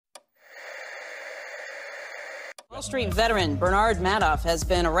Wall Street veteran Bernard Madoff has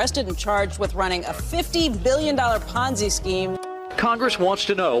been arrested and charged with running a $50 billion Ponzi scheme. Congress wants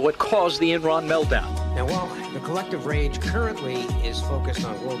to know what caused the Enron meltdown. Now, while the collective rage currently is focused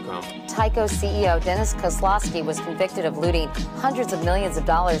on WorldCom, Tyco CEO Dennis Kozlowski was convicted of looting hundreds of millions of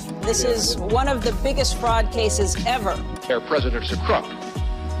dollars. This is one of the biggest fraud cases ever. Their president's a crook.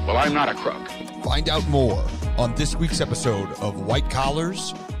 Well, I'm not a crook. Find out more on this week's episode of White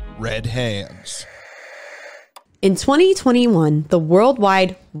Collars, Red Hands. In 2021, the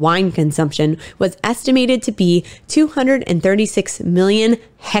worldwide wine consumption was estimated to be 236 million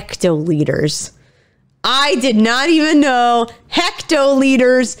hectoliters. I did not even know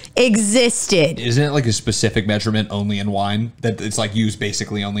hectoliters existed. Isn't it like a specific measurement only in wine? That it's like used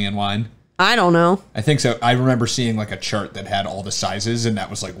basically only in wine? I don't know. I think so. I remember seeing like a chart that had all the sizes, and that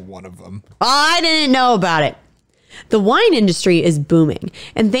was like one of them. I didn't know about it. The wine industry is booming,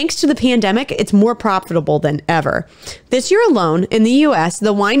 and thanks to the pandemic, it's more profitable than ever. This year alone, in the U.S.,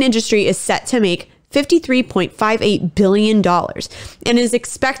 the wine industry is set to make $53.58 billion and is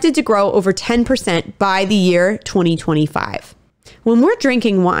expected to grow over 10% by the year 2025. When we're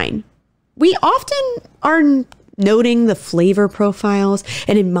drinking wine, we often are noting the flavor profiles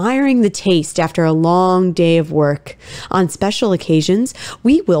and admiring the taste after a long day of work. On special occasions,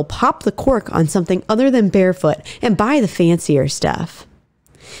 we will pop the cork on something other than barefoot and buy the fancier stuff.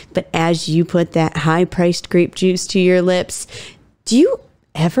 But as you put that high-priced grape juice to your lips, do you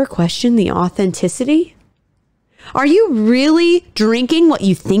ever question the authenticity? Are you really drinking what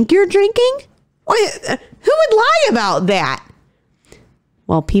you think you're drinking? Who would lie about that?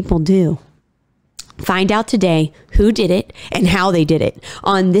 Well, people do. Find out today who did it and how they did it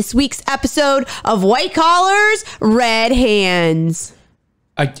on this week's episode of White Collars, Red Hands.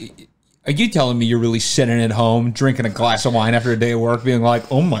 Are you telling me you're really sitting at home drinking a glass of wine after a day of work being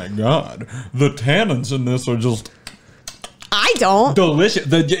like, oh my God, the tannins in this are just... I don't. Delicious.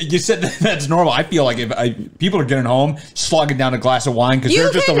 You said that's normal. I feel like if people are getting home, slogging down a glass of wine because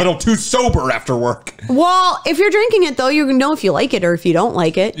they're just a little too sober after work. Well, if you're drinking it, though, you know if you like it or if you don't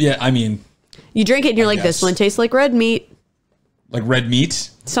like it. Yeah, I mean... You drink it and you're like, this one tastes like red meat. Like red meat?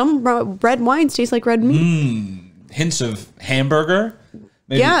 Some red wines taste like red meat. Hints of hamburger?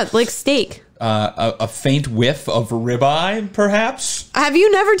 Maybe, yeah, like steak. A faint whiff of ribeye, perhaps? Have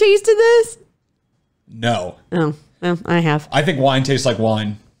you never tasted this? No. Oh, well, I have. I think wine tastes like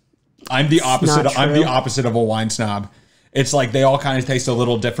wine. I'm the opposite. I'm the opposite of a wine snob. It's like they all kind of taste a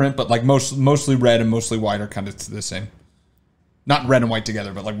little different, but like mostly red and mostly white are kind of the same. Not red and white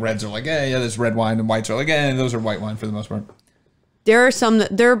together, but like reds are like, yeah, there's red wine, and whites are like, those are white wine for the most part. There are some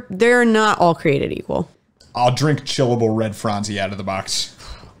that they're not all created equal. I'll drink chillable red Franzi out of the box.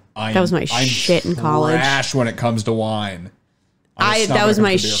 That was my shit in college. I'm trash when it comes to wine. That was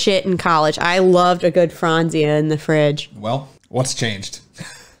my shit in college. I loved a good Franzia in the fridge. Well, what's changed?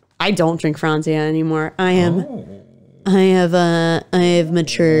 I don't drink Franzia anymore. I have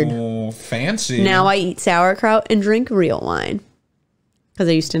matured. Oh, fancy. Now I eat sauerkraut and drink real wine. Because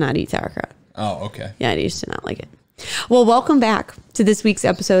I used to not eat sauerkraut. Oh, okay. Yeah, I used to not like it. Well, welcome back to this week's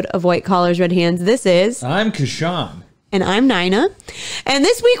episode of White Collars, Red Hands. This is... I'm Kashan. And I'm Nina. And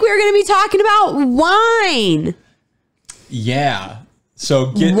this week we're going to be talking about wine. Yeah.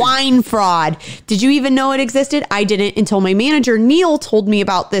 So wine fraud. Did you even know it existed? I didn't until my manager, Neil, told me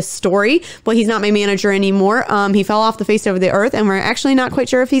about this story. Well, he's not my manager anymore. He fell off the face of the earth, and we're actually not quite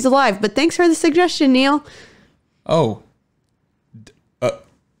sure if he's alive. But thanks for the suggestion, Neil. Oh.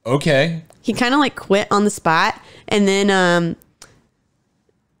 Okay. He kind of like quit on the spot. And then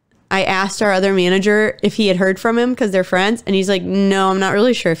I asked our other manager if he had heard from him because they're friends. And he's like, no, I'm not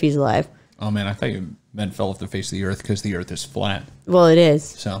really sure if he's alive. Oh, man, I thought you meant fell off the face of the earth because the earth is flat. Well, it is.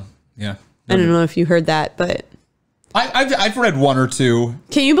 So, yeah. I don't know if you heard that, but... I've read one or two.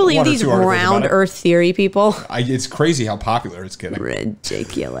 Can you believe these round earth theory people? It's crazy how popular it's getting.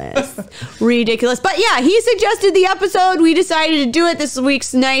 Ridiculous. Ridiculous. But yeah, he suggested the episode. We decided to do it. This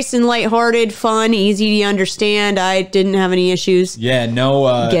week's nice and lighthearted, fun, easy to understand. I didn't have any issues. Yeah,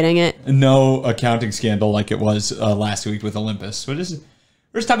 no... getting it. No accounting scandal like it was last week with Olympus. We're just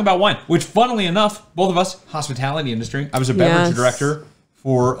talking about wine, which funnily enough, both of us, hospitality industry. I was a beverage director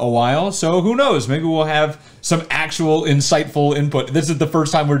for a while. So who knows? Maybe we'll have some actual insightful input. This is the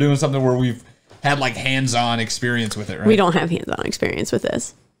first time we're doing something where we've had like hands-on experience with it, right? We don't have hands-on experience with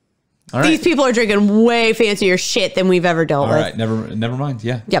this. All right. These people are drinking way fancier shit than we've ever dealt with. All right, never mind.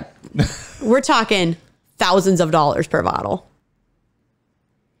 Yeah. Yep. We're talking thousands of dollars per bottle.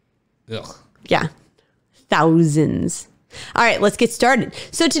 Ugh. Yeah. Thousands. All right, let's get started.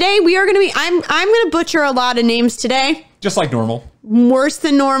 So today we are going to be, I'm going to butcher a lot of names today. Just like normal. Worse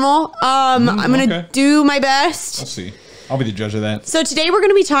than normal. I'm going to do my best. We'll see. I'll be the judge of that. So today we're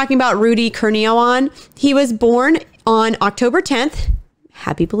going to be talking about Rudy Kurniawan. He was born on October 10th.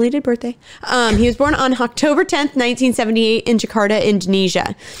 Happy belated birthday. He was born on October 10th, 1978 in Jakarta,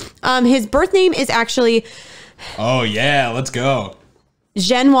 Indonesia. His birth name is actually... Oh, yeah. Let's go.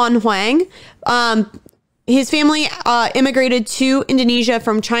 Zhenwan Huang. His family immigrated to Indonesia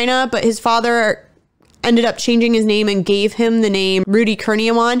from China, but his father ended up changing his name and gave him the name Rudy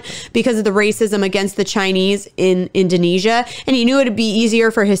Kurniawan because of the racism against the Chinese in Indonesia. And he knew it would be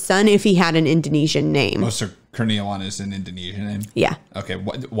easier for his son if he had an Indonesian name. Oh, so Kurniawan is an Indonesian name? Yeah. Okay.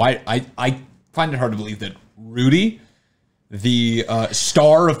 Why? I find it hard to believe that Rudy, the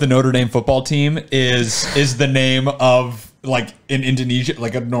star of the Notre Dame football team, is the name of like an Indonesian,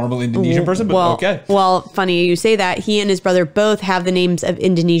 like a normal Indonesian person. But okay. Well, funny you say that. He and his brother both have the names of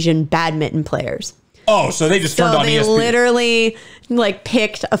Indonesian badminton players. Oh, so they just turned on ESPN. They literally like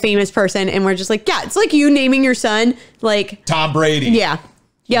picked a famous person and we're just like, yeah, it's like you naming your son like Tom Brady. Yeah.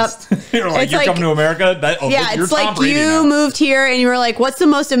 Yep. You're coming to America? It's like you moved here and you were like, what's the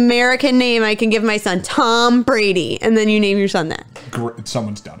most American name I can give my son? Tom Brady. And then you name your son that.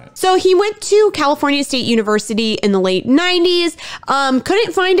 Someone's done it. So he went to California State University in the late 90s.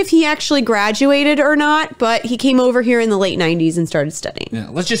 Couldn't find if he actually graduated or not, but he came over here in the late 90s and started studying. Yeah,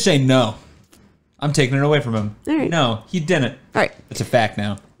 let's just say no. I'm taking it away from him. All right. No, he didn't. All right. It's a fact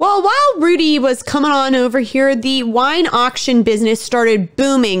now. Well, while Rudy was coming on over here, the wine auction business started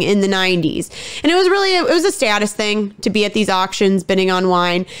booming in the 90s. And it was a status thing to be at these auctions bidding on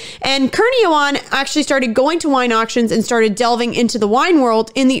wine. And Kurniawan actually started going to wine auctions and started delving into the wine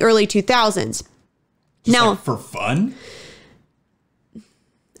world in the early 2000s. Just like for fun?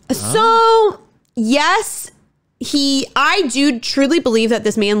 So, yes, I do truly believe that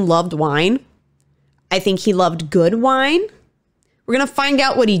this man loved wine. I think he loved good wine. We're going to find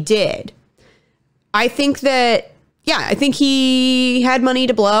out what he did. I think he had money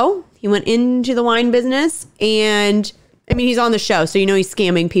to blow. He went into the wine business and I mean, he's on the show, so you know he's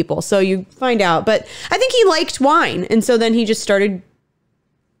scamming people. So you find out, but I think he liked wine. And so then he just started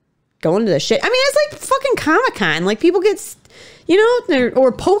going to the shit. I mean, it's like fucking Comic-Con. Like people get,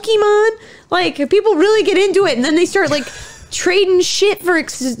 or Pokemon. Like people really get into it and then they start like trading shit for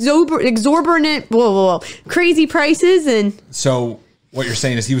exorbitant, crazy prices. And so what you're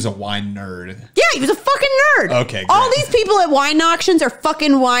saying is he was a wine nerd. Yeah, he was a fucking nerd. Okay, all these people at wine auctions are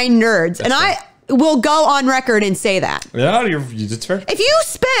fucking wine nerds. That's and fair. I will go on record and say that. Yeah, it's fair. If you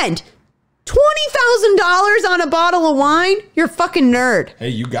spend $20,000 on a bottle of wine, you're a fucking nerd. Hey,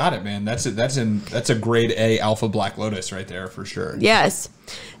 you got it, man. That's a grade A Alpha Black Lotus right there for sure. Yes.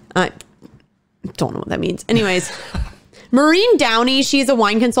 I don't know what that means. Anyways. Maureen Downey, she's a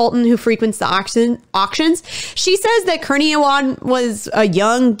wine consultant who frequents the auctions. She says that Kurniawan was a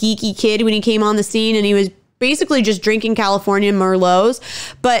young, geeky kid when he came on the scene, and he was basically just drinking California Merlots.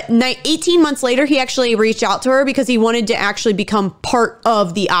 But 18 months later, he actually reached out to her because he wanted to actually become part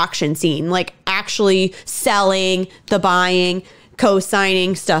of the auction scene, like actually selling, the buying,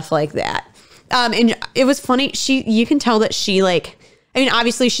 co-signing, stuff like that. And it was funny. You can tell that she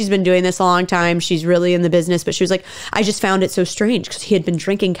obviously she's been doing this a long time. She's really in the business, but she was like, I just found it so strange because he had been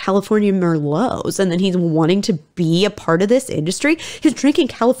drinking California Merlots and then he's wanting to be a part of this industry. He's drinking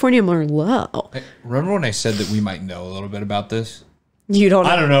California Merlot. Remember when I said that we might know a little bit about this? You don't know.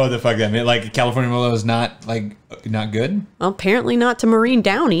 I don't know what the fuck that meant. Like California Merlot is not good? Well, apparently not to Maureen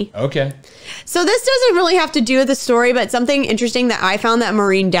Downey. Okay. So this doesn't really have to do with the story, but something interesting that I found that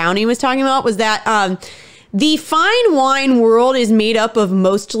Maureen Downey was talking about was that, the fine wine world is made up of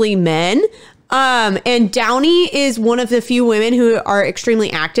mostly men. And Downey is one of the few women who are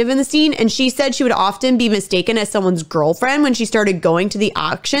extremely active in the scene. And she said she would often be mistaken as someone's girlfriend when she started going to the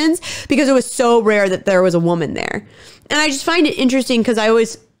auctions because it was so rare that there was a woman there. And I just find it interesting because I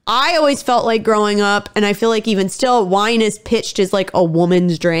always felt like growing up, and I feel like even still, wine is pitched as like a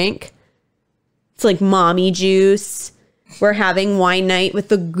woman's drink. It's like mommy juice. We're having wine night with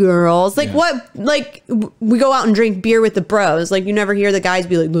the girls. Like what? Like we go out and drink beer with the bros. Like you never hear the guys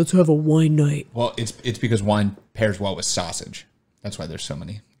be like, let's have a wine night. Well, it's because wine pairs well with sausage. That's why there's so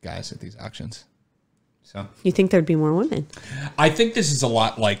many guys at these auctions. So you think there'd be more women? I think this is a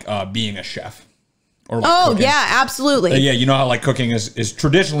lot like being a chef. Or like cooking. Yeah, absolutely. Yeah, you know how like cooking is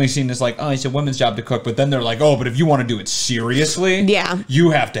traditionally seen as like, oh, it's a women's job to cook, but then they're like, oh, but if you want to do it seriously, you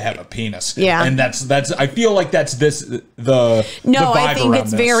have to have a penis. Yeah, and that's I feel like that's the vibe I think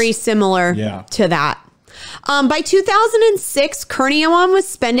it's very similar to that. By 2006, Kurniawan was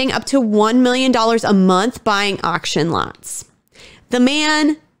spending up to $1 million a month buying auction lots. The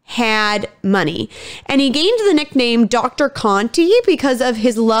man had money. And he gained the nickname Dr. Conti because of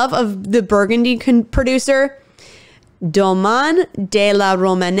his love of the Burgundy producer Domaine de la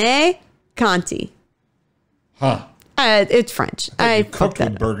Romanée Conti. Huh. It's French. I cooked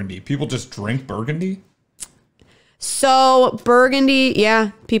with Burgundy. People just drink Burgundy? So Burgundy,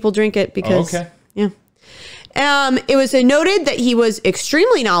 yeah, people drink it because, yeah. It was noted that he was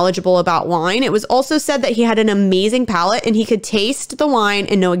extremely knowledgeable about wine. It was also said that he had an amazing palate and he could taste the wine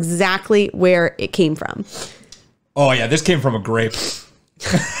and know exactly where it came from. Oh yeah, this came from a grape.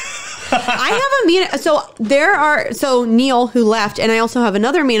 I have so Neil, who left, and I also have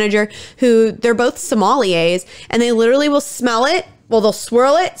another manager who they're both sommeliers, and they literally will smell it. Well, they'll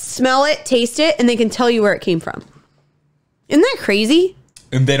swirl it, smell it, taste it, and they can tell you where it came from. Isn't that crazy?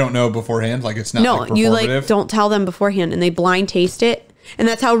 And they don't know beforehand? Like it's not No, you like don't tell them beforehand and they blind taste it. And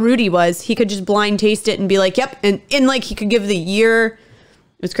that's how Rudy was. He could just blind taste it and be like, yep. And like he could give the year.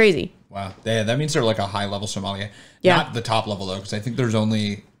 It was crazy. Wow. Yeah, that means they're like a high level sommelier. Yeah. Not the top level though, because I think there's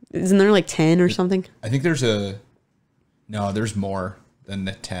only... Isn't there like 10 or something? I think there's there's more than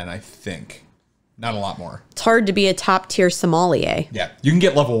the 10, I think. Not a lot more. It's hard to be a top tier sommelier. Yeah. You can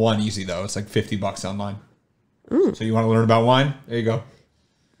get level 1 easy though. It's like $50 online. So you want to learn about wine? There you go.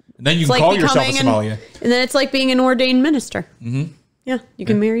 And then you can call yourself a sommelier. And then it's like being an ordained minister. Mm-hmm. Yeah, you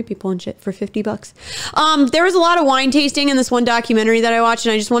can marry people and shit for $50. There was a lot of wine tasting in this one documentary that I watched,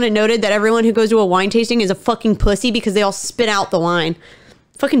 and I just want it noted that everyone who goes to a wine tasting is a fucking pussy because they all spit out the wine.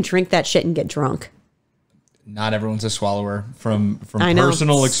 Fucking drink that shit and get drunk. Not everyone's a swallower from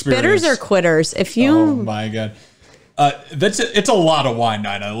personal experience. Spitters or quitters. If you... Oh my God. It's a lot of wine,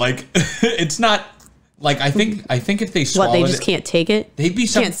 Nina. Like, it's not... Like, I think if they swallowed they just can't take it? They'd be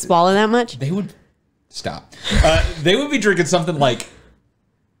can't swallow that much? They would... Stop. They would be drinking something like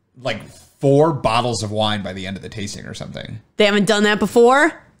 4 bottles of wine by the end of the tasting or something. They haven't done that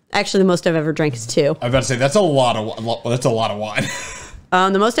before? Actually, the most I've ever drank is 2. I was about to say, that's a lot of wine.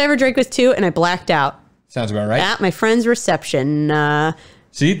 The most I ever drank was 2, and I blacked out. Sounds about right. At my friend's reception.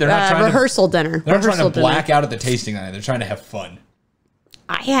 See, they're not trying rehearsal dinner. They're not trying to black out at the tasting night. They're trying to have fun.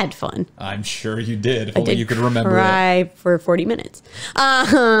 I had fun. I'm sure you did. If only you could remember it. Cry for 40 minutes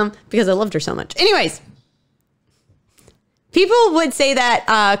because I loved her so much. Anyways, people would say that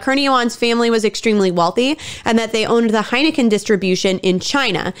Kurniawan's family was extremely wealthy and that they owned the Heineken distribution in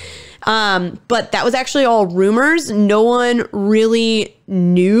China. But that was actually all rumors. No one really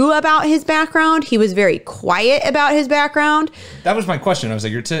knew about his background. He was very quiet about his background. That was my question. I was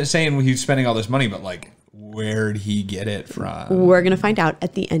like, you're saying he's spending all this money, but like, where'd he get it from? We're going to find out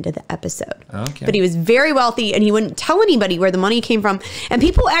at the end of the episode. Okay. But he was very wealthy and he wouldn't tell anybody where the money came from. And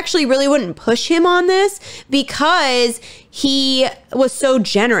people actually really wouldn't push him on this because he was so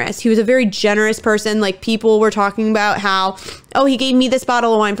generous. He was a very generous person. Like people were talking about how, oh, he gave me this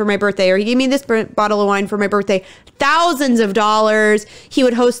bottle of wine for my birthday, or he gave me this bottle of wine for my birthday. Thousands of dollars. He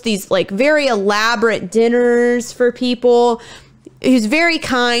would host these like very elaborate dinners for people. He was very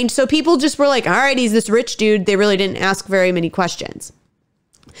kind. So people just were like, all right, he's this rich dude. They really didn't ask very many questions.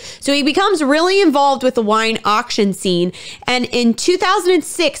 So he becomes really involved with the wine auction scene. And in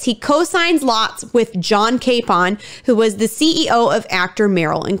 2006, he co-signs lots with John Capon, who was the CEO of Acker,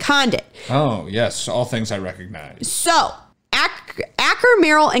 Merrill & Condit. Oh, yes. All things I recognize. So Acker,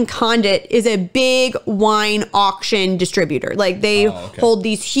 Merrill & Condit is a big wine auction distributor. Like they hold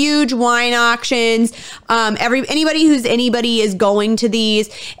these huge wine auctions. Anybody is going to these.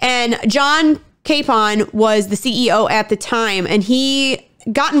 And John Capon was the CEO at the time, and he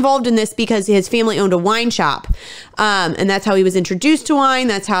got involved in this because his family owned a wine shop. And that's how he was introduced to wine.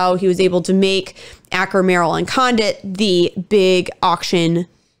 That's how he was able to make Acker, Merrill & Condit the big auction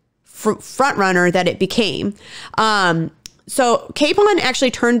front runner that it became. So Capon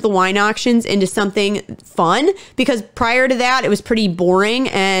actually turned the wine auctions into something fun because prior to that, it was pretty boring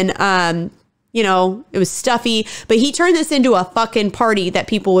and, it was stuffy. But he turned this into a fucking party that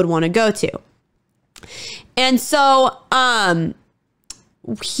people would want to go to. And so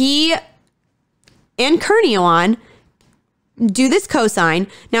he and Kurniawan do this cosign.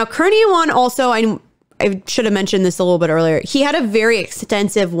 Now, Kurniawan also, I should have mentioned this a little bit earlier. He had a very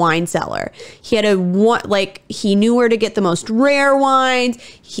extensive wine cellar. He had he knew where to get the most rare wines,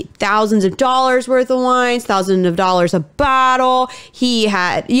 thousands of dollars worth of wines, thousands of dollars a bottle. He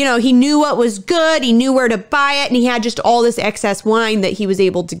had, he knew what was good. He knew where to buy it. And he had just all this excess wine that he was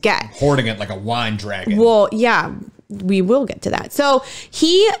able to get. Hoarding it like a wine dragon. Well, yeah, we will get to that. So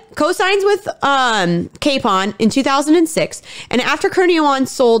he co-signs with Capon in 2006. And after Kurniawan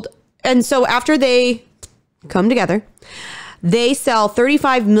sold, and so after they come together, they sell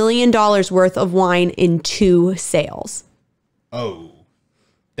 $35 million worth of wine in 2 sales. Oh.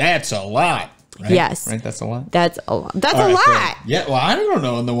 That's a lot. Right? Yes. Right? That's a lot. That's a lot. That's All a right, lot. so, yeah, well, I don't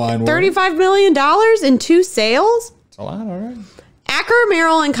know in the wine world. $35 million in 2 sales? It's a lot, all right. Acker,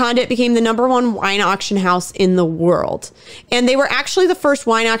 Merrill, and Condit became the #1 wine auction house in the world. And they were actually the first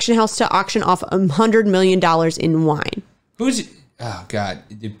wine auction house to auction off $100 million in wine. Oh, God.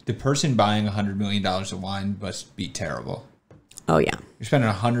 The person buying $100 million of wine must be terrible. Oh, yeah. You're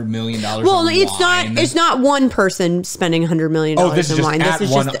spending $100 million on it's wine. It's not one person spending $100 million in wine.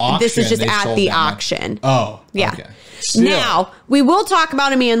 This is just at the auction. Oh, yeah. Okay. Now, we will talk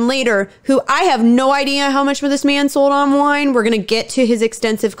about a man later who I have no idea how much this man sold on wine. We're going to get to his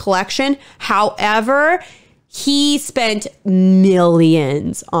extensive collection. However, he spent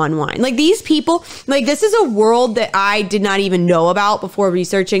millions on wine. Like, these people, like, this is a world that I did not even know about before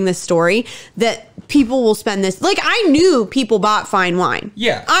researching this story, that people will spend this. Like, I knew people bought fine wine.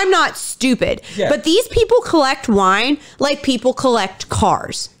 Yeah. I'm not stupid. Yeah. But these people collect wine like people collect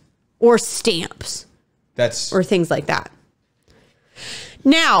cars or stamps. Or things like that.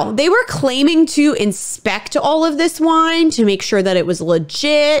 Now, they were claiming to inspect all of this wine to make sure that it was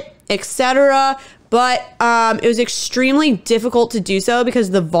legit, etc. But it was extremely difficult to do so because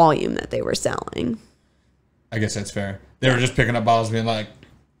of the volume that they were selling. I guess that's fair. They were just picking up bottles being like,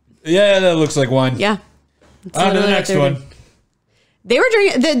 yeah, that looks like wine. Yeah. On to the next one. They were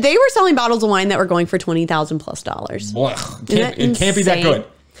drinking. They were selling bottles of wine that were going for $20,000 plus. It can't be that good.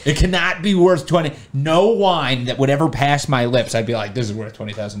 It cannot be worth 20. No wine that would ever pass my lips, I'd be like, this is worth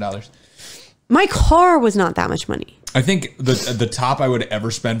 $20,000. My car was not that much money. I think the top I would ever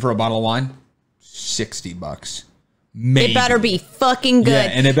spend for a bottle of wine, $60. Maybe. It better be fucking good.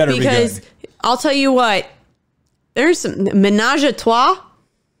 Yeah, and it better be good. Because I'll tell you what, there's some Ménage à Trois.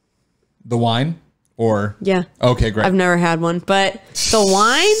 The wine? Or? Yeah. Okay, great. I've never had one, but the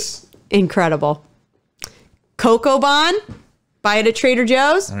wine, incredible. Coco Bon. Buy it at Trader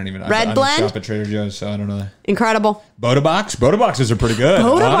Joe's. I don't even know. Red I blend. shop at Trader Joe's, so I don't know. Incredible. Boda Box. Boda Boxes are pretty good.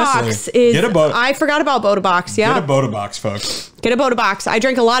 Boda honestly. Box is. Get a Boda. I forgot about Boda Box. Yeah. Get a Boda Box, folks. Get a Boda Box. I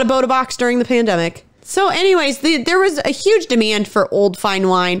drank a lot of Boda Box during the pandemic. So anyways, there was a huge demand for old fine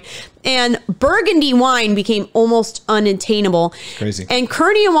wine, and Burgundy wine became almost unattainable. Crazy. And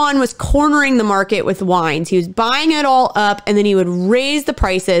Kurniawan was cornering the market with wines. He was buying it all up, and then he would raise the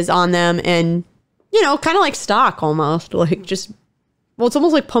prices on them, and, you know, kind of like stock almost, like just... Well, it's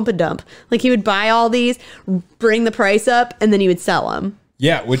almost like pump and dump. Like, he would buy all these, bring the price up, and then he would sell them.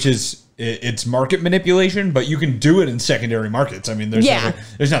 Yeah, which is, it's market manipulation, but you can do it in secondary markets. I mean,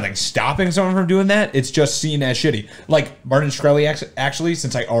 there's nothing stopping someone from doing that. It's just seen as shitty. Like, Martin Shkreli, actually,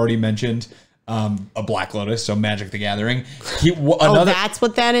 since I already mentioned a Black Lotus, so Magic the Gathering. That's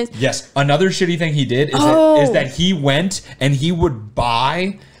what that is? Yes. Another shitty thing he did is that he went and he would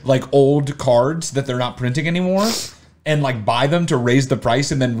buy, like, old cards that they're not printing anymore, and like buy them to raise the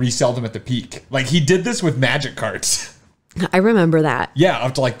price and then resell them at the peak. Like, he did this with Magic cards. I remember that. Yeah,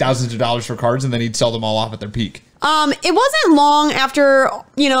 up to like thousands of dollars for cards, and then he'd sell them all off at their peak. It wasn't long after,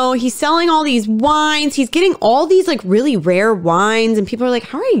 you know, he's selling all these wines. He's getting all these like really rare wines, and people are like,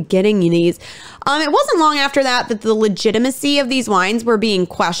 how are you getting these? It wasn't long after that the legitimacy of these wines were being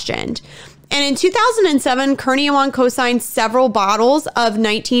questioned. And in 2007, Kurniawan co-signed several bottles of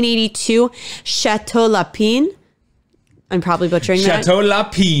 1982 Chateau Lapine. I'm probably butchering that. Chateau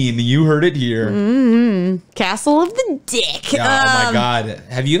Lapine. You heard it here. Castle of the Dick. Oh, my God.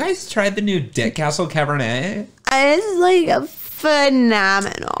 Have you guys tried the new Dick Castle Cabernet? It's like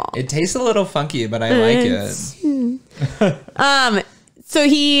phenomenal. It tastes a little funky, but I like it. So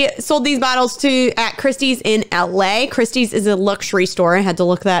he sold these bottles at Christie's in LA. Christie's is a luxury store. I had to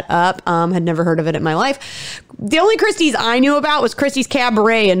look that up. Had never heard of it in my life. The only Christie's I knew about was Christie's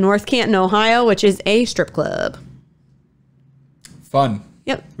Cabaret in North Canton, Ohio, which is a strip club. Fun.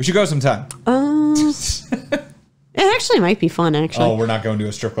 Yep. We should go sometime. It actually might be fun, actually. Oh, we're not going to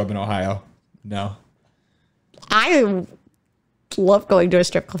a strip club in Ohio. No. I love going to a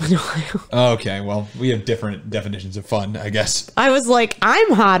strip club in Ohio. Okay, well, we have different definitions of fun, I guess. I was like,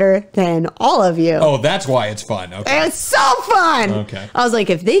 I'm hotter than all of you. Oh, that's why it's fun. Okay. It's so fun. Okay. I was like,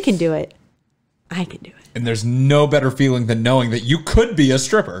 if they can do it, I can do it. And there's no better feeling than knowing that you could be a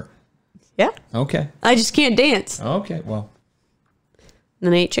stripper. Yeah. Okay. I just can't dance. Okay, well.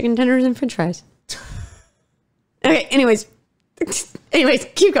 Then I ate chicken tenders and french fries. Okay, anyways,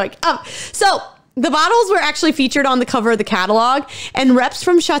 keep going. So the bottles were actually featured on the cover of the catalog, and reps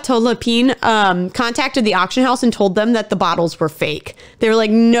from Chateau Lepine contacted the auction house and told them that the bottles were fake. They were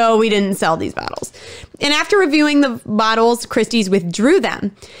like, no, we didn't sell these bottles. And after reviewing the bottles, Christie's withdrew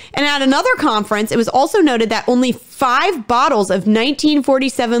them. And at another conference, it was also noted that only 5 bottles of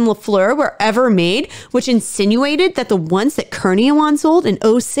 1947 Lafleur were ever made, which insinuated that the ones that Kurniawan sold in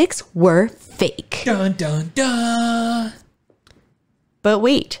 2006 were fake. Dun, dun, dun. But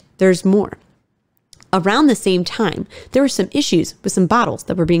wait, there's more. Around the same time, there were some issues with some bottles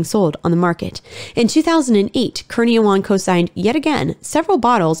that were being sold on the market. In 2008, Kurniawan co-signed yet again several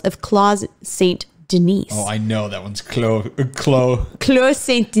bottles of Clos Saint Denis. Oh, I know that one's Clos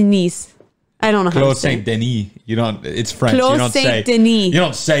Saint Denis. I don't know how to say. Clos Saint Denis. You don't. It's French. Clos you don't Saint say Denis. You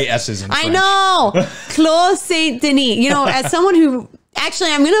don't say S's in French. I know. Clos Saint Denis. You know, as someone who.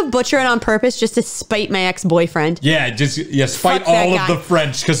 Actually, I'm going to butcher it on purpose just to spite my ex-boyfriend. Yeah, spite Fuck all that of the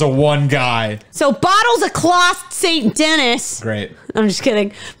French because of one guy. So, bottles of Clos Saint Denis. Great. I'm just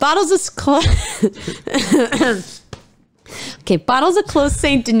kidding. Bottles of Okay, bottles of Clos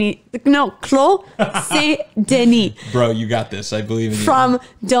Saint Denis. No, Clos Saint Denis. Bro, you got this. I believe in you. From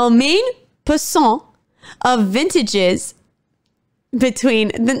Domaine Poisson of vintages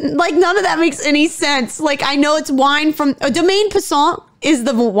between, like, none of that makes any sense. Like, I know it's wine from Domaine Poisson is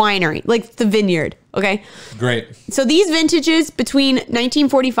the winery, like the vineyard. Okay. Great. So these vintages between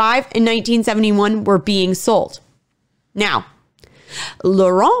 1945 and 1971 were being sold. Now,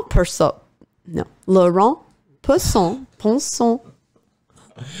 Laurent Poisson, Laurent Poisson, who's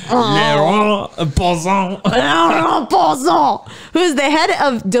the head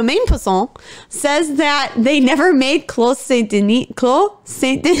of Domaine Poisson, says that they never made Clos Saint Denis.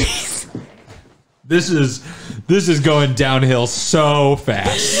 This is going downhill so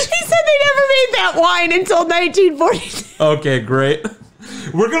fast. He said they never made that wine until 1942. Okay, great.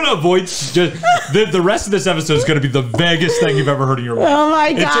 We're going to avoid just the rest of this episode is going to be the vaguest thing you've ever heard in your life. Oh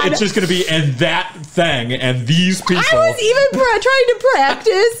my God. It's just going to be and that thing and these people. I was even trying to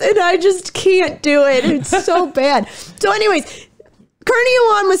practice and I just can't do it. It's so bad. So anyways,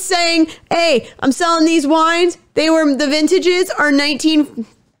 Kurniawan was saying, hey, I'm selling these wines. The vintages are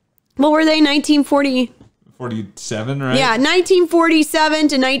 1940? 47, right? Yeah, 1947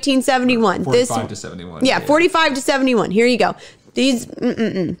 to 1971. 45 to 71. Yeah, 45 to 71. Here you go. These,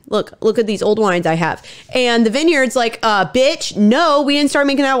 look at these old wines I have. And the vineyard's like, bitch, no, we didn't start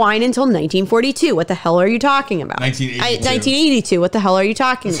making that wine until 1942. What the hell are you talking about? 1982. What the hell are you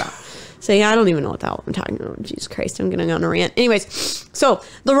talking about? So yeah, I don't even know what the hell I'm talking about. Jesus Christ, I'm gonna go on a rant. Anyways, so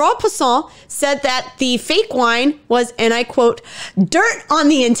Laurent Poisson said that the fake wine was, and I quote, dirt on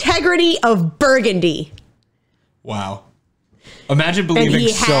the integrity of Burgundy. Wow. Imagine believing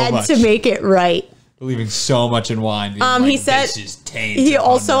so much. And he had to make it right. Believing so much in wine. He said, he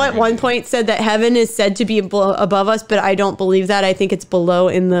also at one point said that heaven is said to be above us, but I don't believe that. I think it's below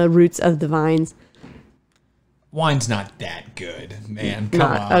in the roots of the vines. Wine's not that good, man. Come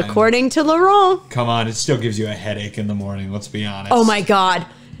on. According to Laurent. Come on, it still gives you a headache in the morning, let's be honest. Oh my God.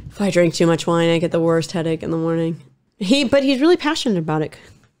 If I drink too much wine, I get the worst headache in the morning. But he's really passionate about it.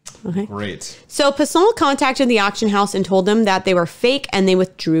 Okay. Great. So Poisson contacted the auction house and told them that they were fake and they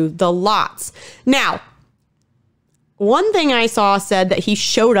withdrew the lots. Now, one thing I saw said that he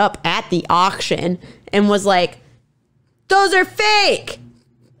showed up at the auction and was like, those are fake.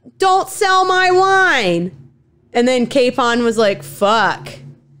 Don't sell my wine. And then Capon was like, fuck.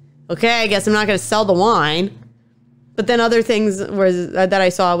 Okay, I guess I'm not going to sell the wine. But then other things that I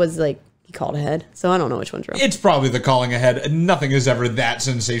saw was like, he called ahead. So I don't know which one's real. It's probably the calling ahead. Nothing is ever that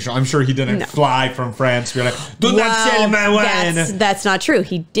sensational. I'm sure he didn't fly from France. Be like, do not sell my wine. That's not true.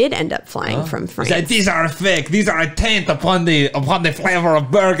 He did end up flying from France. Like, these are fake. These are a taint upon the flavor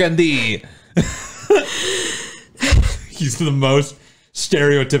of Burgundy. He's the most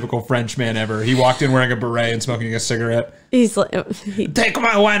stereotypical French man ever. He walked in wearing a beret and smoking a cigarette. He's like, take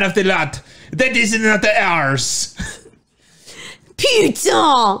my wine off the lot. That is not ours.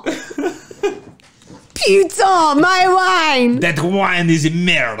 Putain! Putain, my wine! That wine is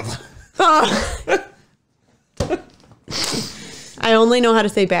merde. I only know how to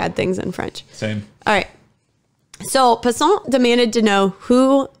say bad things in French. Same. All right. So Poisson demanded to know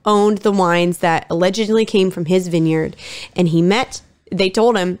who owned the wines that allegedly came from his vineyard, and they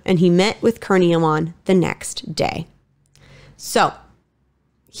told him, and he met with Kurniawan the next day. So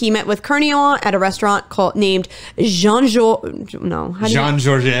he met with Kurniawan at a restaurant named Jean-Georges.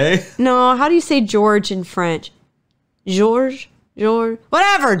 Jean-Georges? No, how do you say George in French? Georges?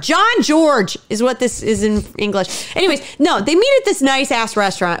 Whatever. John George is what this is in English. Anyways, no, they meet at this nice ass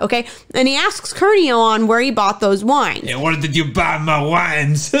restaurant, okay? And he asks Kurniawan where he bought those wines. Yeah, where did you buy my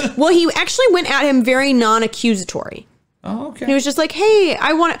wines? Well, he actually went at him very non-accusatory. Oh, okay. He was just like, hey,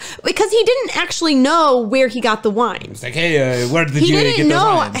 I want to, because he didn't actually know where he got the wines. It's like, hey, where did you get those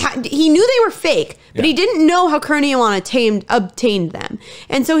wines? He knew they were fake, but he didn't know how Kurniawan obtained them.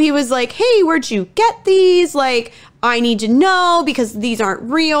 And so he was like, hey, where'd you get these? Like, I need to know because these aren't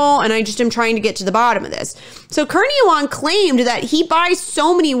real, and I just am trying to get to the bottom of this. So Kurniawan claimed that he buys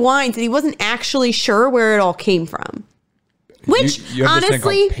so many wines that he wasn't actually sure where it all came from. Which, you have honestly, this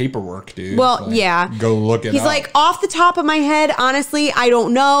thing called paperwork, dude. Well, like, yeah. Go look it up. He's like, off the top of my head, honestly, I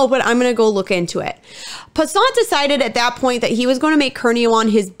don't know, but I'm going to go look into it. Passant decided at that point that he was going to make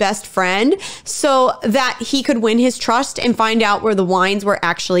Kurniawan his best friend so that he could win his trust and find out where the wines were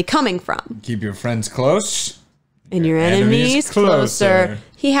actually coming from. Keep your friends close. And your enemies closer.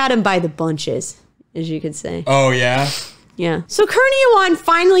 He had him by the bunches, as you could say. Oh, yeah? Yeah. So Kurniawan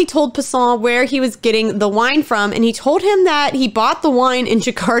finally told Passant where he was getting the wine from, and he told him that he bought the wine in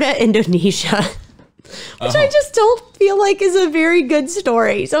Jakarta, Indonesia. Which I just don't feel like is a very good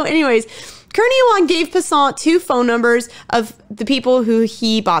story. So anyways, Kurniawan gave Passant 2 phone numbers of the people who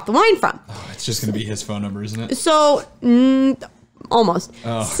he bought the wine from. Oh, it's just going to be his phone number, isn't it? So, almost.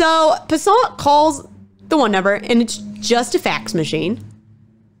 Oh. So Passant calls the one number, and it's just a fax machine.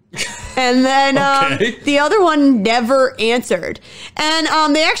 And then the other one never answered.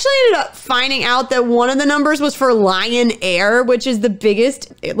 And they actually ended up finding out that one of the numbers was for Lion Air, which is the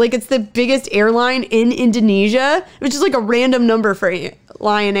biggest, like it's the biggest airline in Indonesia, which is like a random number for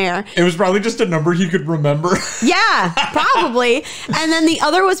Lion Air. It was probably just a number he could remember. Yeah, probably. And then the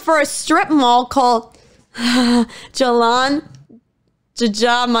other was for a strip mall called Jalan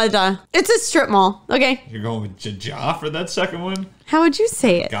Jajamada. It's a strip mall. Okay. You're going with Jaja for that second one? How would you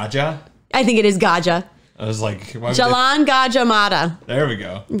say it? Gaja? I think it is Gaja. I was like... Jalan Gajah Mada. There we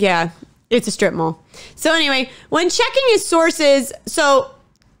go. Yeah. It's a strip mall. So anyway, when checking his sources, so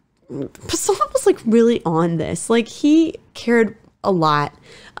Passant was like really on this. Like he cared a lot.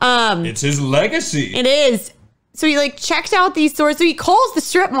 It's his legacy. It is. So he like checked out these sources. So he calls the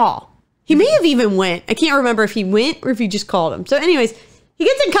strip mall. He may have even went. I can't remember if he went or if he just called him. So anyways, he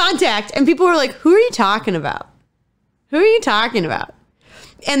gets in contact and people are like, who are you talking about? Who are you talking about?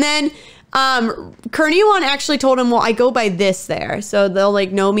 And then Kurniawan actually told him, well, I go by this there. So they'll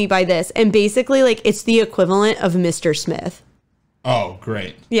like know me by this. And basically like it's the equivalent of Mr. Smith. Oh,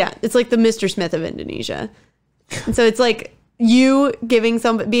 great. Yeah. It's like the Mr. Smith of Indonesia. And so it's like you giving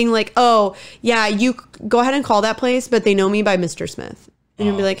being like, oh yeah, you go ahead and call that place, but they know me by Mr. Smith. And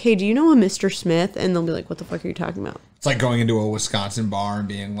you'll be like, hey, do you know a Mr. Smith? And they'll be like, what the fuck are you talking about? It's like going into a Wisconsin bar and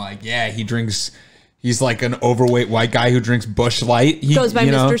being like, yeah, he's like an overweight white guy who drinks Busch Light. He goes by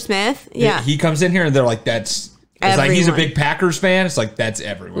Mr. Smith. Yeah. He comes in here and they're like, it's like he's a big Packers fan. It's like, that's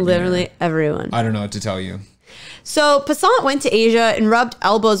everyone. Literally everyone. I don't know what to tell you. So Passant went to Asia and rubbed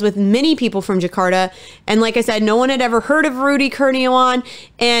elbows with many people from Jakarta. And like I said, no one had ever heard of Rudy Kurniawan.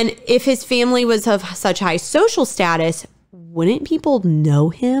 And if his family was of such high social status, wouldn't people know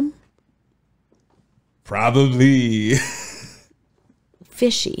him? Probably.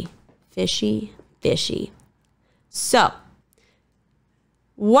 Fishy, fishy, fishy. So,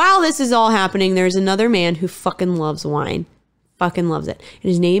 while this is all happening, there's another man who fucking loves wine. Fucking loves it. And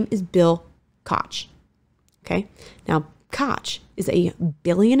his name is Bill Koch. Okay? Now, Koch is a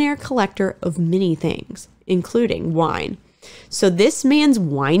billionaire collector of many things, including wine. So this man's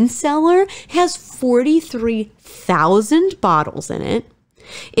wine cellar has 43,000 bottles in it.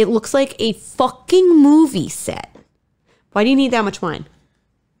 It looks like a fucking movie set. Why do you need that much wine?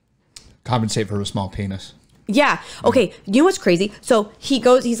 Compensate for a small penis. Yeah. Okay. You know what's crazy? So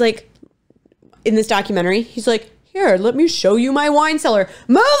he's like, in this documentary, he's like, here, let me show you my wine cellar.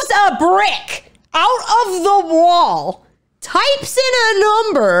 Moves a brick out of the wall, types in a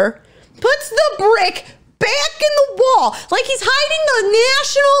number, puts the brick back in the wall, like he's hiding the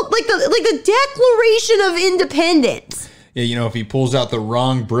Declaration of Independence. Yeah, you know, if he pulls out the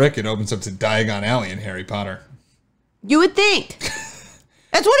wrong brick, it opens up to Diagon Alley in Harry Potter. You would think.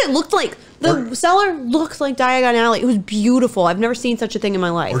 That's what it looked like. The cellar looked like Diagon Alley. It was beautiful. I've never seen such a thing in my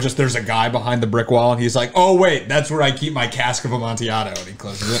life. Or just there's a guy behind the brick wall, and he's like, oh, wait, that's where I keep my cask of Amontillado, and he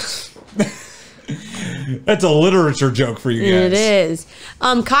closes it. That's a literature joke for you guys. It is.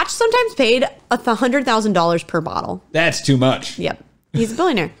 Koch sometimes paid $100,000 per bottle. That's too much. Yep. He's a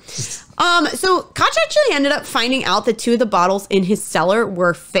billionaire. So Koch actually ended up finding out that 2 of the bottles in his cellar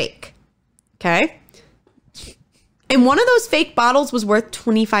were fake. Okay. And one of those fake bottles was worth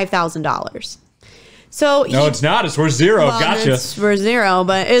 $25,000. So No, it's not. It's worth zero. well, Gotcha. It's worth zero,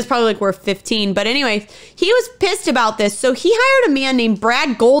 but it was probably like worth 15. But anyway, he was pissed about this, so he hired a man named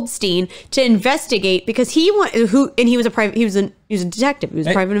Brad Goldstein to investigate because he was a detective. He was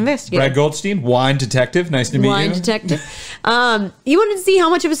a private investigator. Brad Goldstein, wine detective. Nice to meet you. Wine detective. He wanted to see how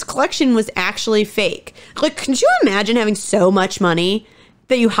much of his collection was actually fake. Like, could you imagine having so much money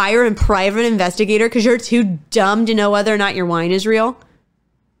that you hire a private investigator because you're too dumb to know whether or not your wine is real?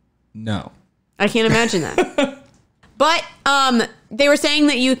 No. I can't imagine that. But they were saying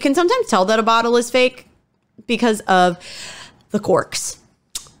that you can sometimes tell that a bottle is fake because of the corks,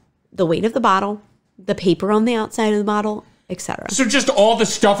 the weight of the bottle, the paper on the outside of the bottle, etc. So just all the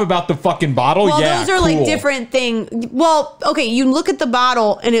stuff about the fucking bottle? Well, yeah, those are like different things. Well, okay, you look at the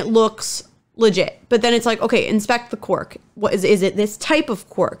bottle and it looks legit, but then it's like, okay, inspect the cork. What is it this type of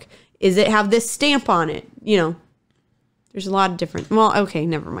cork? Is it have this stamp on it? You know, there's a lot of different. Well, okay,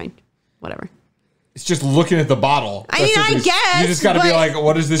 never mind. Whatever. It's just looking at the bottle. I mean, I guess. You just got to be like,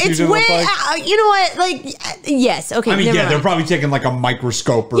 what does this usually look like? You know what? Like, yes. Okay. I mean, never yeah, mind. they're probably taking like a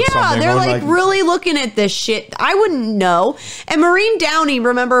microscope or something. Yeah, they're like really looking at this shit. I wouldn't know. And Maureen Downey,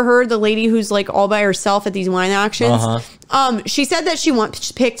 remember her, the lady who's like all by herself at these wine auctions? She said that she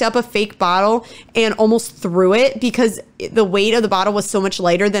picked up a fake bottle and almost threw it because the weight of the bottle was so much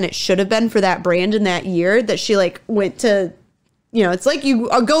lighter than it should have been for that brand in that year that she like went to... You know, it's like you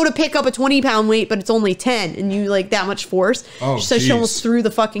go to pick up a 20-pound weight, but it's only 10, and you like that much force. Oh, so she almost threw the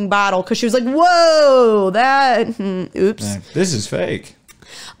fucking bottle because she was like, "Whoa, that oops." This is fake.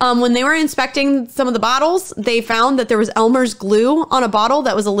 When they were inspecting some of the bottles, they found that there was Elmer's glue on a bottle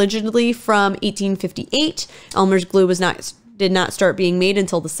that was allegedly from 1858. Elmer's glue did not start being made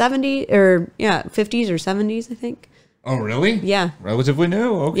until the 50s or 70s, I think. Oh, really? Yeah. Relatively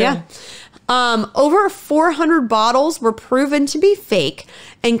new. Okay. Yeah. Over 400 bottles were proven to be fake,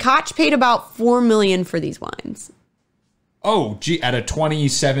 and Koch paid about $4 million for these wines. Oh, gee, out of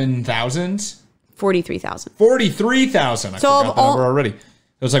 27,000? 43,000. 43,000. I forgot that number already. It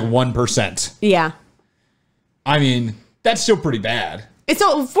was like 1%. Yeah. I mean, that's still pretty bad. It's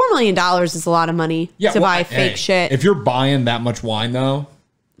 $4 million is a lot of money to buy fake shit. If you're buying that much wine, though,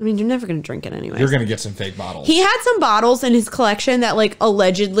 I mean, you're never going to drink it anyway. you're going to get some fake bottles. He had some bottles in his collection that, like,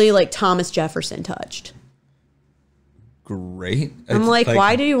 allegedly, like, Thomas Jefferson touched. Great. I'm like,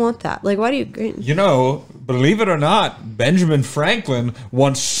 why do you want that? Like, why do you... You know, believe it or not, Benjamin Franklin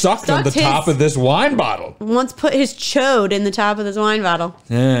once sucked on the top of this wine bottle. Once put his chode in the top of this wine bottle.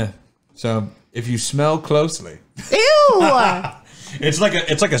 Yeah. So, if you smell closely... Ew! It's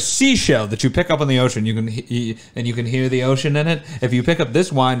like a seashell that you pick up on the ocean. You can hear the ocean in it. If you pick up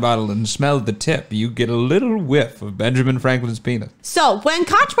this wine bottle and smell the tip, you get a little whiff of Benjamin Franklin's peanut. So when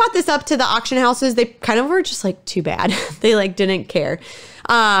Koch brought this up to the auction houses, they kind of were just like, too bad. They like didn't care.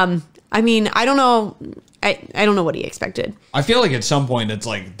 I mean, I don't know. I don't know what he expected. I feel like at some point it's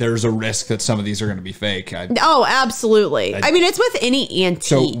like there's a risk that some of these are going to be fake. Oh, absolutely. I mean, it's with any antique.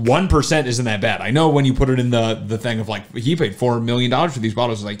 So 1% isn't that bad. I know when you put it in the thing of like, he paid $4 million for these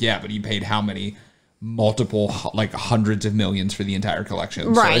bottles. It's like, yeah, but he paid how many? Multiple, like hundreds of millions for the entire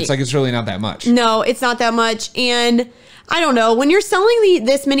collection. Right. So it's like, it's really not that much. No, it's not that much. And I don't know, when you're selling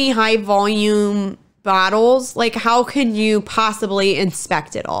this many high volume bottles, like how can you possibly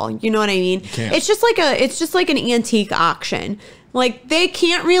inspect it all? You know what I mean? It's just like an antique auction. Like they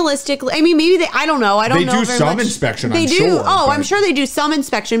can't realistically. I mean, maybe they. I don't know. I don't know. They do some inspection. They do. Sure, I'm sure they do some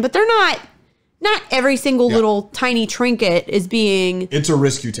inspection, but they're not. Not every single little tiny trinket is being. It's a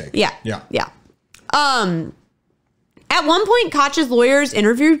risk you take. Yeah. Yeah. Yeah. At one point, Koch's lawyers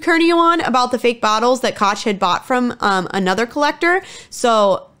interviewed Kurniawan about the fake bottles that Koch had bought from another collector.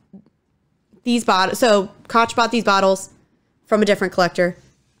 So Koch bought these bottles from a different collector.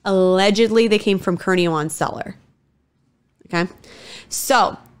 Allegedly, they came from Kurniawan's cellar. Okay.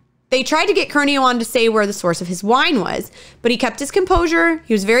 So they tried to get Kurniawan to say where the source of his wine was, but he kept his composure.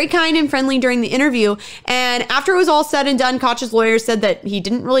 He was very kind and friendly during the interview. And after it was all said and done, Koch's lawyers said that he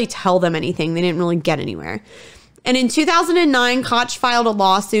didn't really tell them anything. They didn't really get anywhere. And in 2009, Koch filed a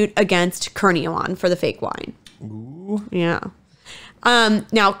lawsuit against Kurniawan for the fake wine. Ooh. Yeah.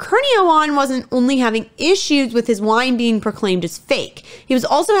 Now, Kurniawan wasn't only having issues with his wine being proclaimed as fake. He was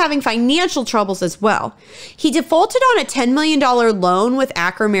also having financial troubles as well. He defaulted on a $10 million loan with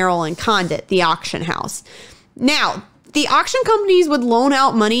Acker, Merrill & Condit, the auction house. Now, the auction companies would loan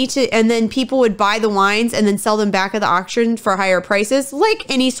out money and then people would buy the wines and then sell them back at the auction for higher prices, like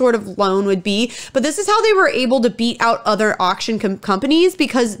any sort of loan would be. But this is how they were able to beat out other auction companies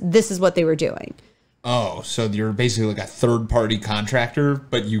because this is what they were doing. Oh, so you're basically like a third-party contractor,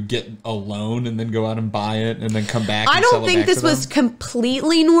 but you get a loan and then go out and buy it and then come back and I sell don't it think back this to them? was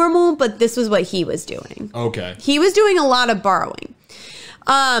completely normal, but this was what he was doing. Okay. He was doing a lot of borrowing.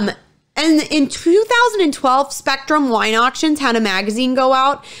 And in 2012, Spectrum Wine Auctions had a magazine go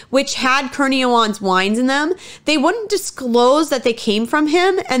out, which had Kurniawan's wines in them. They wouldn't disclose that they came from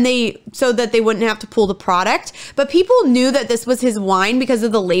him, so that they wouldn't have to pull the product. But people knew that this was his wine because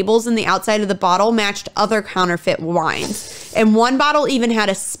of the labels in the outside of the bottle matched other counterfeit wines. And one bottle even had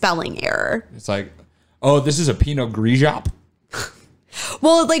a spelling error. It's like, oh, this is a Pinot Grigio.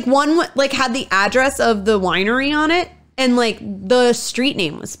 Well, like one like had the address of the winery on it. And like the street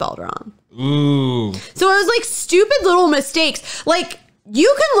name was spelled wrong. Ooh. So it was like stupid little mistakes. Like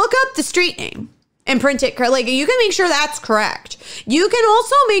you can look up the street name and print it. Like you can make sure that's correct. You can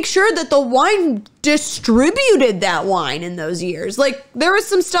also make sure that the wine distributed that wine in those years. Like there was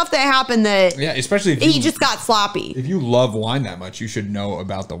some stuff that happened that especially if he just got sloppy. If you love wine that much, you should know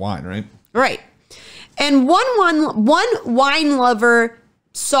about the wine, right? Right. And one wine lover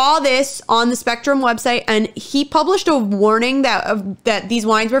saw this on the Spectrum website and he published a warning that these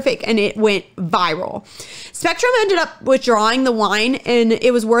wines were fake and it went viral. Spectrum ended up withdrawing the wine and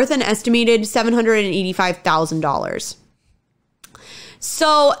it was worth an estimated $785,000.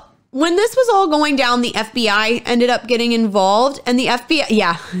 So when this was all going down, the FBI ended up getting involved and the FBI,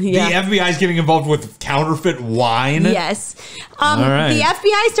 The FBI is getting involved with counterfeit wine? Yes. All right. The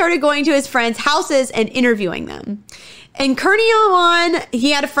FBI started going to his friends' houses and interviewing them. And Kurniawan,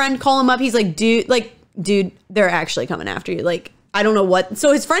 he had a friend call him up. He's like, dude, they're actually coming after you. Like, I don't know what.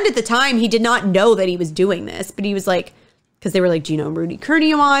 So his friend at the time, he did not know that he was doing this, but he was like, because they were like, do you know Rudy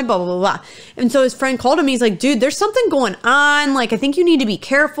Kurniawan, blah, blah, blah, blah. And so his friend called him. He's like, dude, there's something going on. Like, I think you need to be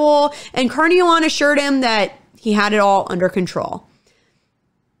careful. And Kurniawan assured him that he had it all under control.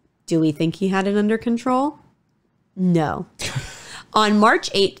 Do we think he had it under control? No. On March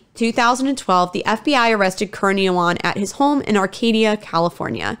 8th, 2012, the FBI arrested Kurniawan at his home in Arcadia,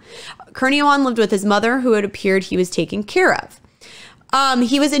 California. Kurniawan lived with his mother, who it appeared he was taken care of.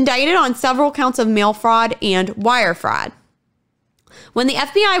 He was indicted on several counts of mail fraud and wire fraud. When the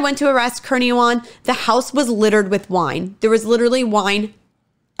FBI went to arrest Kurniawan, the house was littered with wine. There was literally wine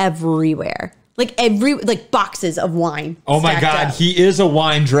everywhere. Like boxes of wine. Oh my God, he is a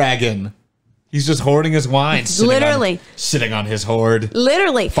wine dragon. He's just hoarding his wine. Sitting on his hoard.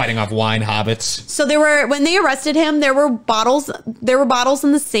 Literally. Fighting off wine hobbits. So when they arrested him, there were bottles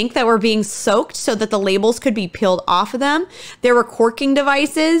in the sink that were being soaked so that the labels could be peeled off of them. There were corking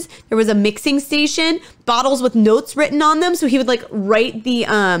devices. There was a mixing station, bottles with notes written on them. So he would like write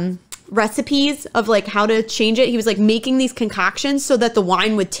the recipes of like how to change it. He was like making these concoctions so that the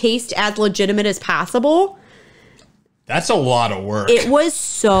wine would taste as legitimate as possible. That's a lot of work. It was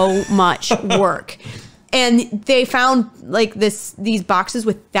so much work. And they found like these boxes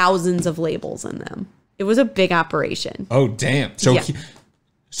with thousands of labels in them. It was a big operation. Oh, damn.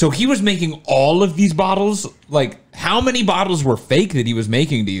 So he was making all of these bottles? Like, how many bottles were fake that he was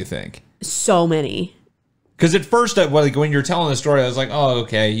making, do you think? So many. Because at first, when you're telling the story, I was like, oh,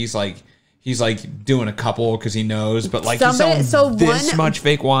 okay, he's like doing a couple because he knows, but like he's selling this much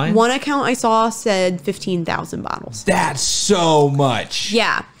fake wine. One account I saw said 15,000 bottles. That's so much.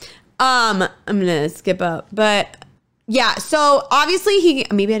 Yeah. I'm gonna skip up, but yeah. So obviously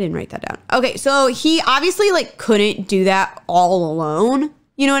maybe I didn't write that down. Okay, so he obviously like couldn't do that all alone.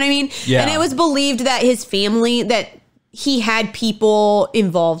 You know what I mean? Yeah. And it was believed that his family he had people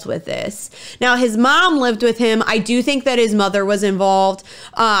involved with this. Now, his mom lived with him. I do think that his mother was involved.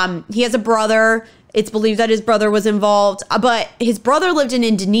 He has a brother. It's believed that his brother was involved. But his brother lived in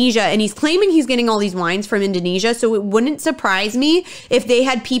Indonesia, and he's claiming he's getting all these wines from Indonesia. So it wouldn't surprise me if they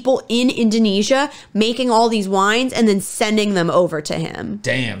had people in Indonesia making all these wines and then sending them over to him.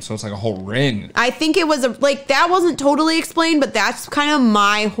 Damn, so it's like a whole ring. I think it was that wasn't totally explained, but that's kind of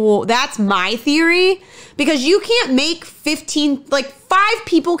that's my theory. Because you can't make 5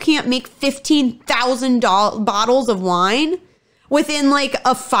 people can't make 15,000 bottles of wine within like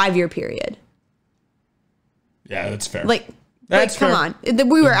a 5-year period. Yeah, that's fair. Come on.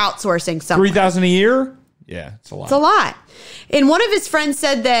 We were outsourcing something. 3,000 a year? Yeah, it's a lot. It's a lot. And one of his friends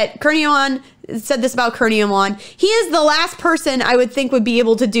said that Kurniawan said this about Kurniawan. He is the last person I would think would be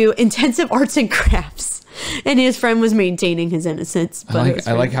able to do intensive arts and crafts. And his friend was maintaining his innocence. But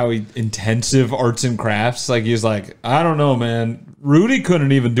I like how intensive arts and crafts. Like he's like, I don't know, man. Rudy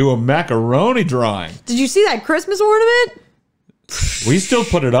couldn't even do a macaroni drawing. Did you see that Christmas ornament? We still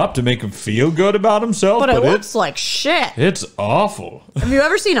put it up to make him feel good about himself. But it looks like shit. It's awful. Have you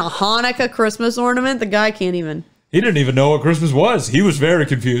ever seen a Hanukkah Christmas ornament? The guy can't even. He didn't even know what Christmas was. He was very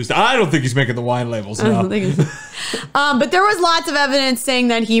confused. I don't think he's making the wine labels now. But there was lots of evidence saying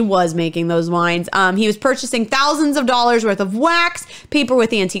that he was making those wines. He was purchasing thousands of dollars worth of wax, paper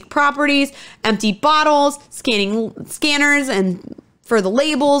with antique properties, empty bottles, scanners and for the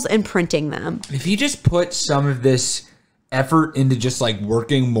labels, and printing them. If he just put some of this effort into just like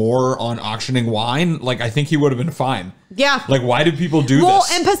working more on auctioning wine, like I think he would have been fine. Yeah. Like, why do people do this? Well,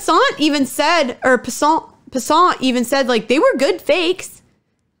 and Passant even said, like, they were good fakes.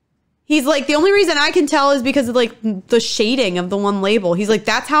 He's like, the only reason I can tell is because of, like, the shading of the one label. He's like,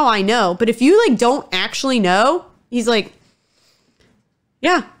 that's how I know. But if you, like, don't actually know, he's like,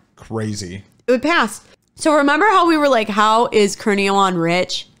 yeah. Crazy. It would pass. So remember how we were like, how is Kurniawan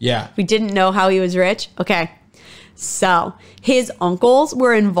rich? Yeah. We didn't know how he was rich? Okay. So his uncles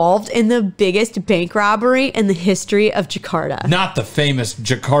were involved in the biggest bank robbery in the history of Jakarta. Not the famous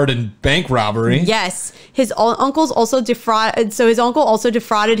Jakartan bank robbery. Yes. His uncles also defrauded. So his uncle also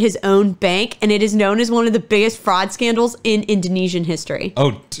defrauded his own bank, and it is known as one of the biggest fraud scandals in Indonesian history.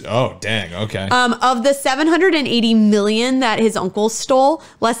 Oh, dang. Okay. Of the 780 million that his uncle stole,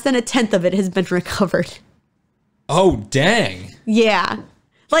 less than a tenth of it has been recovered. Oh, dang. Yeah.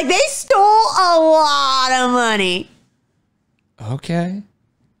 Like, they stole a lot of money. Okay.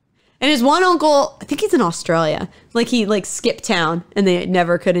 And his one uncle, I think he's in Australia. Like, he, like, skipped town, and they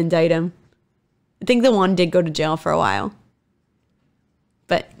never could indict him. I think the one did go to jail for a while.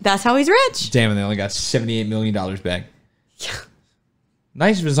 But that's how he's rich. Damn, and they only got $78 million back. Yeah.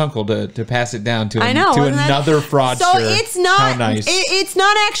 Nice of his uncle to pass it down to another fraudster. So it's not, how nice. It's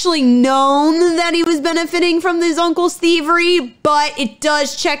not actually known that he was benefiting from his uncle's thievery, but it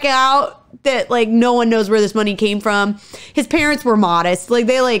does check out that, like, no one knows where this money came from. His parents were modest. Like,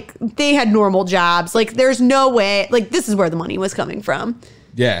 they had normal jobs. Like, there's no way, like, this is where the money was coming from.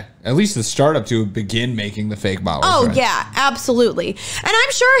 Yeah, at least the startup to begin making the fake bottles. Oh, right? Yeah, absolutely. And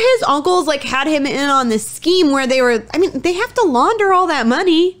I'm sure his uncles, like, had him in on this scheme where they were, I mean, they have to launder all that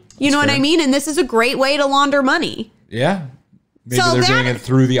money. You know what I mean? And this is a great way to launder money. Yeah. Maybe they're doing it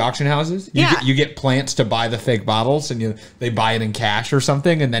through the auction houses. You get plants to buy the fake bottles, and they buy it in cash or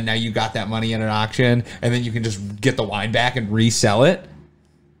something, and then now you got that money in an auction, and then you can just get the wine back and resell it.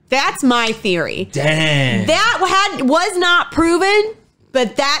 That's my theory. Dang. That was not proven.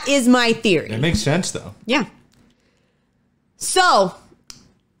 But that is my theory. It makes sense, though. Yeah. So,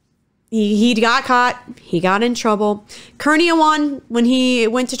 he got caught. He got in trouble. Kurniawan, when he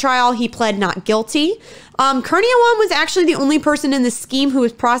went to trial, he pled not guilty. Kurniawan was actually the only person in the scheme who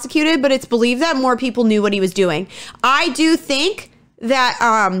was prosecuted, but it's believed that more people knew what he was doing. I do think that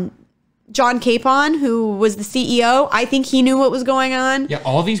John Capon, who was the CEO, I think he knew what was going on. Yeah,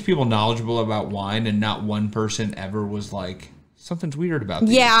 all these people knowledgeable about wine, and not one person ever was like, something's weird about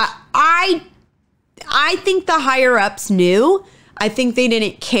these. Yeah, I think the higher ups knew. I think they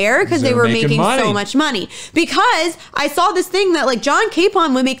didn't care because they were making so much money. Because I saw this thing that, like, John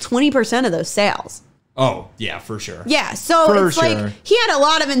Capon would make 20% of those sales. Oh, yeah, for sure. Yeah, so it's like he had a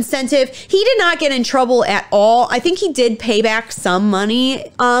lot of incentive. He did not get in trouble at all. I think he did pay back some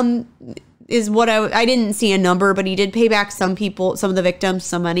money. Is what I didn't see a number, but he did pay back some of the victims,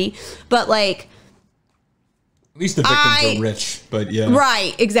 some money. But, like, at least the victims are rich, but yeah.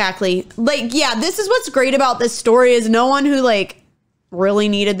 Right, exactly. Like, yeah, this is what's great about this story is no one who, like, really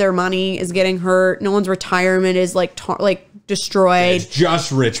needed their money is getting hurt. No one's retirement is, like, destroyed. It's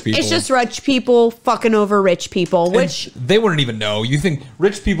just rich people. It's just rich people fucking over rich people, which... And they wouldn't even know. You think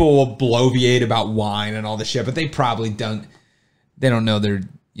rich people will bloviate about wine and all this shit, but they probably don't. They don't know their,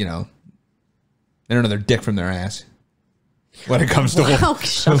 they don't know their dick from their ass. When it comes to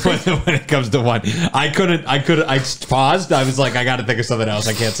when it comes to wine, I paused. I was like, I got to think of something else.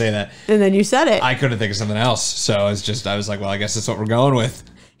 I can't say that. And then you said it. I couldn't think of something else. So I was like, well, I guess that's what we're going with.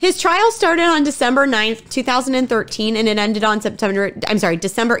 His trial started on December 9th, 2013, and it ended on December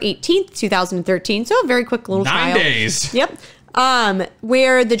 18th, 2013. So a very quick little trial. 9 days. Yep.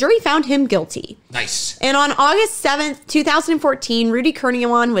 Where the jury found him guilty. Nice. And on August 7th, 2014, Rudy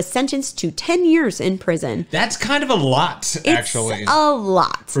Kurniawan was sentenced to 10 years in prison. That's kind of a lot, actually. It's a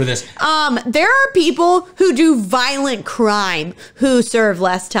lot. For this. There are people who do violent crime who serve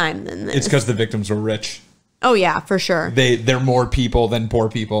less time than this. It's because the victims were rich. Oh, yeah, for sure. They're more people than poor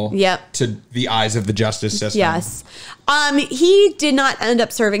people. Yep. To the eyes of the justice system. Yes. He did not end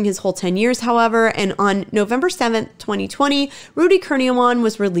up serving his whole 10 years, however, and on November 7th, 2020, Rudy Kurniawan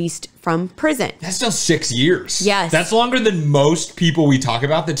was released from prison. That's still 6 years. Yes. That's longer than most people we talk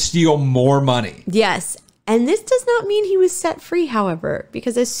about that steal more money. Yes. And this does not mean he was set free, however,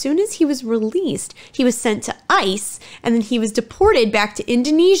 because as soon as he was released, he was sent to ICE, and then he was deported back to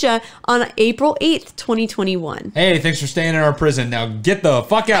Indonesia on April 8th, 2021. Hey, thanks for staying in our prison. Now get the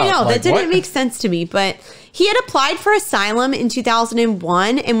fuck out. I know, that didn't make sense to me, but he had applied for asylum in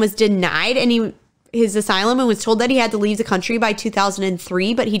 2001 and was denied his asylum and was told that he had to leave the country by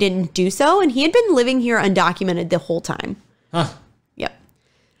 2003, but he didn't do so, and he had been living here undocumented the whole time. Huh. Yep.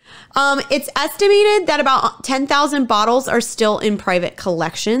 It's estimated that about 10,000 bottles are still in private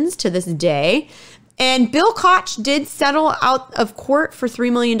collections to this day. And Bill Koch did settle out of court for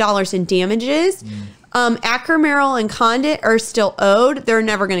 $3 million in damages. Acker, Merrill, and Condit are still owed. They're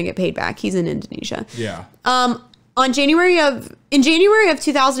never going to get paid back. He's in Indonesia. Yeah. In January of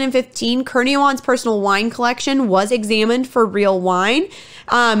 2015, Kurniawan's personal wine collection was examined for real wine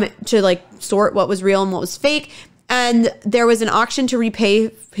to sort what was real and what was fake. And there was an auction to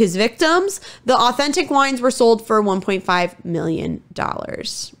repay his victims. The authentic wines were sold for $1.5 million.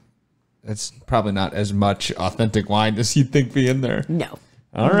 That's probably not as much authentic wine as you'd think be in there. No.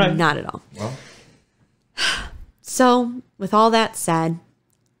 All right. Not at all. Well. So, with all that said,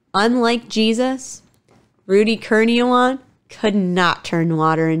 unlike Jesus, Rudy Kurniawan could not turn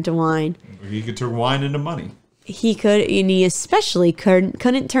water into wine. He could turn wine into money. He could, and he especially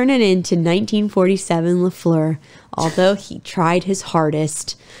couldn't turn it into 1947 Lafleur, although he tried his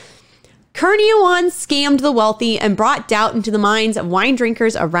hardest. Kurniawan scammed the wealthy and brought doubt into the minds of wine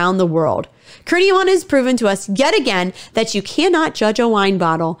drinkers around the world. Kurniawan has proven to us yet again that you cannot judge a wine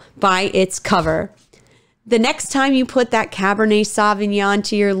bottle by its cover. The next time you put that Cabernet Sauvignon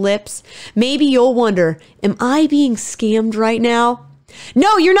to your lips, maybe you'll wonder, am I being scammed right now?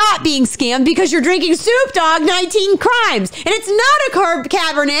 No, you're not being scammed because you're drinking Snoop Dogg 19 Crimes. And it's not a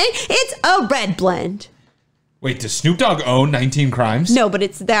Cabernet, it's a red blend. Wait, does Snoop Dogg own 19 Crimes? No, but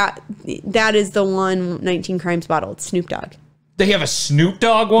it's that is the one 19 Crimes bottle. It's Snoop Dogg. They have a Snoop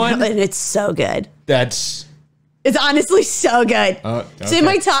Dogg one? And it's so good. It's honestly so good. Okay. It's in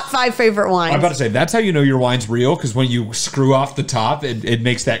my top 5 favorite wines. I'm about to say, that's how you know your wine's real, because when you screw off the top, it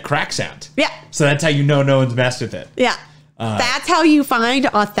makes that crack sound. Yeah. So that's how you know no one's messed with it. Yeah. That's how you find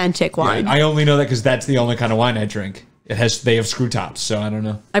authentic wine. Yeah, I only know that because that's the only kind of wine I drink. They have screw tops, so I don't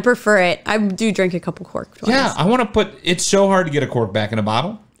know. I prefer it. I do drink a couple corked ones. Yeah, I want to it's so hard to get a cork back in a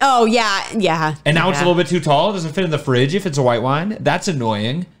bottle. Oh, yeah, yeah. And now it's a little bit too tall. It doesn't fit in the fridge if it's a white wine. That's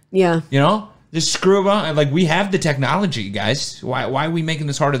annoying. Yeah. You know? Just screw it on. Like, we have the technology, guys. Why are we making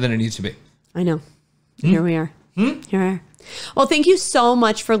this harder than it needs to be? I know. Here we are. Here we are. Well, thank you so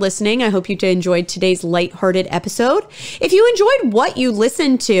much for listening. I hope you enjoyed today's lighthearted episode. If you enjoyed what you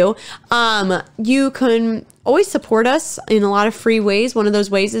listened to, you can always support us in a lot of free ways. One of those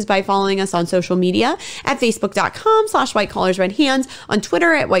ways is by following us on social media at facebook.com/whitecollarsredhands, on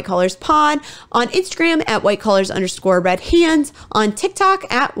Twitter at whitecollarspod, on Instagram at whitecollars_redhands, on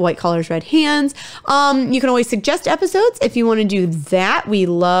TikTok at whitecollarsredhands. You can always suggest episodes if you want to do that. We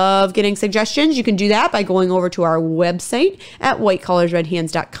love getting suggestions. You can do that by going over to our website at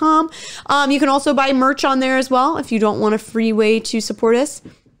whitecollarsredhands.com. You can also buy merch on there as well if you don't want a free way to support us.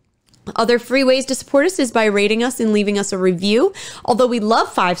 Other free ways to support us is by rating us and leaving us a review. Although we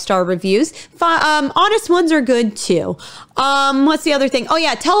love 5-star reviews, honest ones are good too. What's the other thing? Oh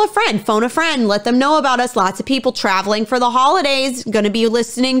yeah, tell a friend, phone a friend, let them know about us. Lots of people traveling for the holidays, going to be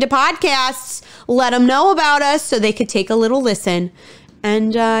listening to podcasts. Let them know about us so they could take a little listen.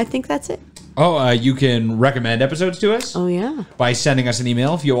 And I think that's it. Oh, you can recommend episodes to us? Oh, yeah. By sending us an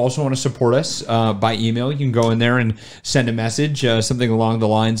email. If you also want to support us by email, you can go in there and send a message, something along the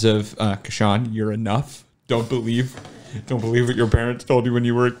lines of, Kashan, you're enough. Don't believe what your parents told you when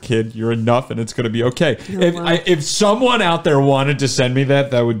you were a kid. You're enough, and it's going to be okay. If someone out there wanted to send me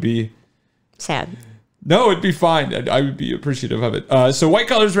that would be... sad. No, it'd be fine. I would be appreciative of it. So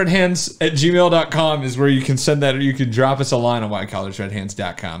whitecollarsredhands@gmail.com is where you can send that, or you can drop us a line on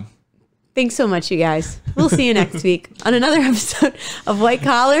whitecollarsredhands.com. Thanks so much, you guys. We'll see you next week on another episode of White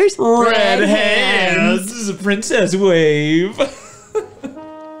Collars, Red Hands. This is a princess wave.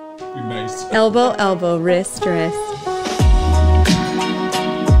 Be nice. Elbow, elbow, wrist, wrist.